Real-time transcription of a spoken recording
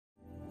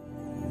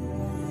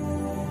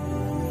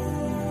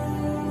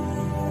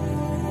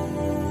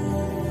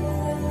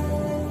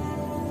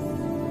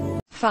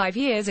5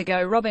 years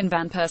ago, Robin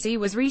van Persie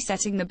was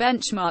resetting the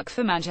benchmark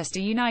for Manchester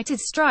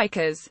United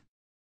strikers.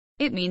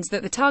 It means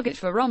that the target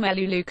for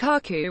Romelu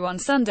Lukaku on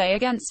Sunday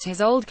against his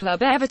old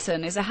club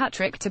Everton is a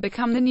hat-trick to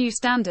become the new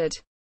standard.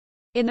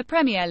 In the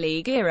Premier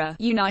League era,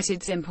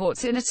 United's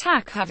imports in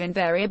attack have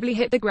invariably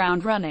hit the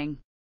ground running.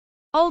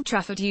 Old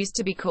Trafford used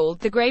to be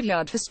called the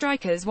graveyard for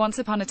strikers once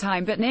upon a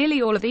time, but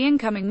nearly all of the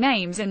incoming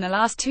names in the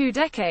last 2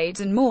 decades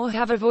and more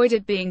have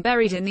avoided being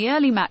buried in the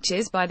early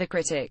matches by the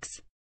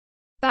critics.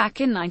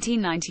 Back in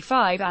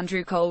 1995,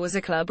 Andrew Cole was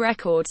a club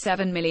record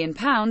 £7 million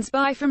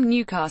buy from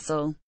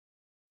Newcastle.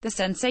 The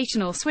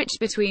sensational switch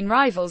between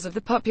rivals of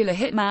the popular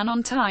hitman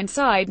on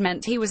Tyneside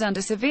meant he was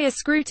under severe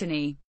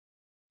scrutiny.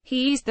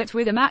 He eased that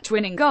with a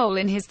match-winning goal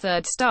in his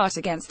third start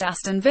against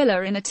Aston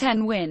Villa in a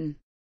 10-win.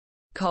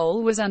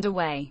 Cole was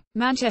underway.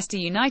 Manchester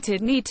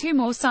United need 2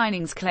 more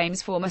signings.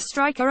 Claims former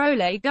striker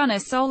Ole Gunnar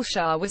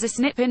Solskjaer was a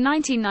snip in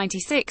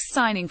 1996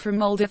 signing from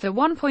Molde for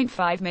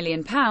 £1.5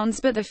 million,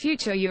 but the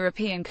future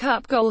European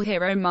Cup goal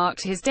hero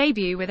marked his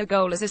debut with a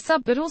goal as a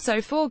sub, but also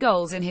 4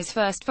 goals in his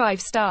first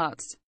 5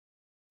 starts.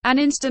 An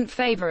instant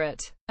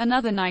favourite.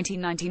 Another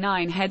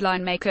 1999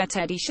 headline maker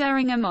Teddy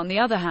Sheringham, on the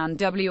other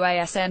hand,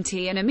 wasn't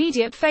an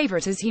immediate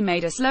favourite as he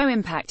made a slow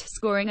impact,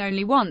 scoring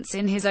only once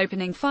in his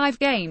opening 5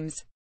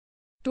 games.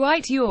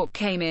 Dwight Yorke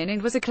came in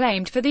and was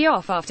acclaimed for the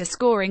off after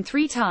scoring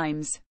 3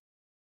 times.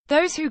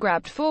 Those who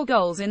grabbed 4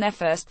 goals in their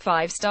first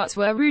 5 starts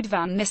were Ruud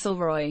van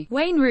Nistelrooy,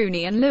 Wayne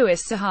Rooney and Louis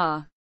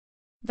Saha.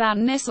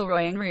 Van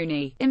Nistelrooy and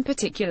Rooney, in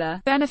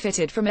particular,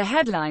 benefited from a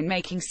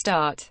headline-making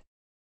start.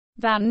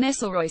 Van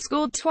Nistelrooy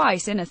scored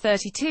twice in a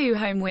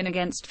 32-home win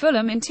against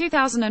Fulham in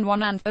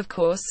 2001 and, of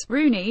course,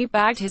 Rooney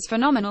bagged his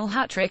phenomenal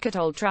hat-trick at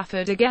Old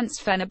Trafford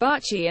against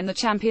Fenerbahce in the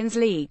Champions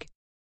League.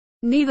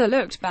 Neither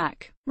looked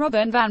back.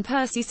 Robin van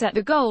Persie set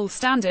the goal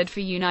standard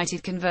for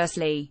United.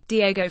 Conversely,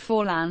 Diego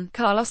Forlan,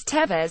 Carlos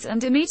Tevez and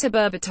Dimitar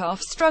Berbatov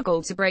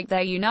struggled to break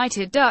their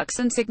United ducks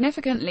and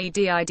significantly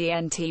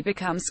didn't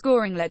become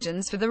scoring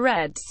legends for the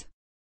Reds.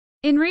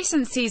 In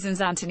recent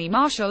seasons, Anthony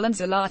Martial and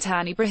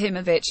Zlatan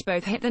Ibrahimovic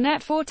both hit the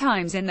net 4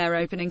 times in their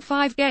opening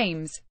 5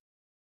 games.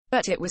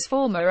 But it was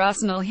former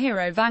Arsenal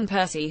hero Van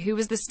Persie who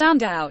was the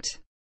standout.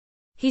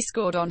 He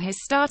scored on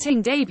his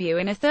starting debut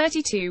in a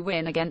 32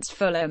 win against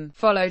Fulham,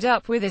 followed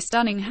up with a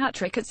stunning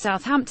hat-trick at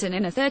Southampton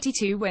in a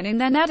 32 win, and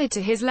then added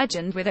to his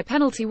legend with a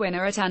penalty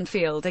winner at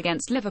Anfield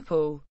against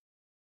Liverpool.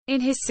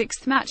 In his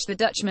 6th match, the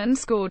Dutchman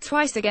scored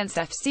twice against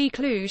FC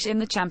Cluj in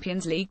the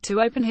Champions League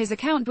to open his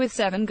account with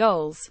 7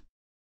 goals.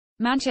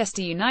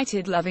 Manchester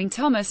United loving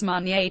Thomas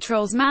Meunier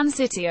trolls Man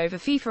City over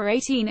FIFA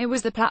 18. It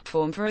was the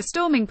platform for a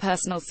storming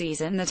personal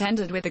season that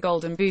ended with the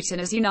Golden Boot,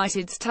 and as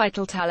United's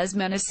title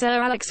talisman as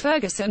Sir Alex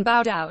Ferguson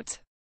bowed out.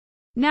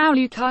 Now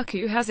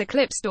Lukaku has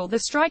eclipsed all the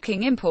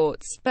striking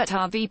imports, but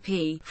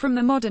RVP, from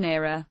the modern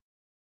era.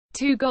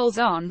 2 goals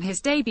on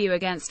his debut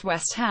against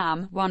West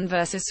Ham, 1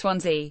 versus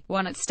Swansea,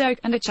 1 at Stoke,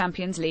 and a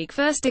Champions League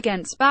first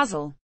against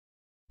Basel.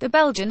 The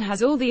Belgian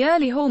has all the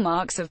early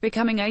hallmarks of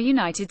becoming a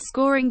United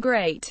scoring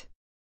great.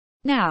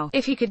 Now,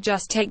 if he could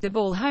just take the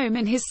ball home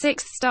in his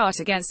 6th start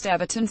against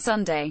Everton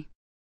Sunday.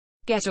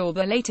 Get all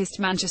the latest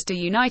Manchester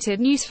United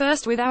news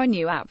first with our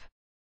new app.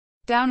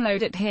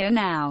 Download it here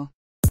now.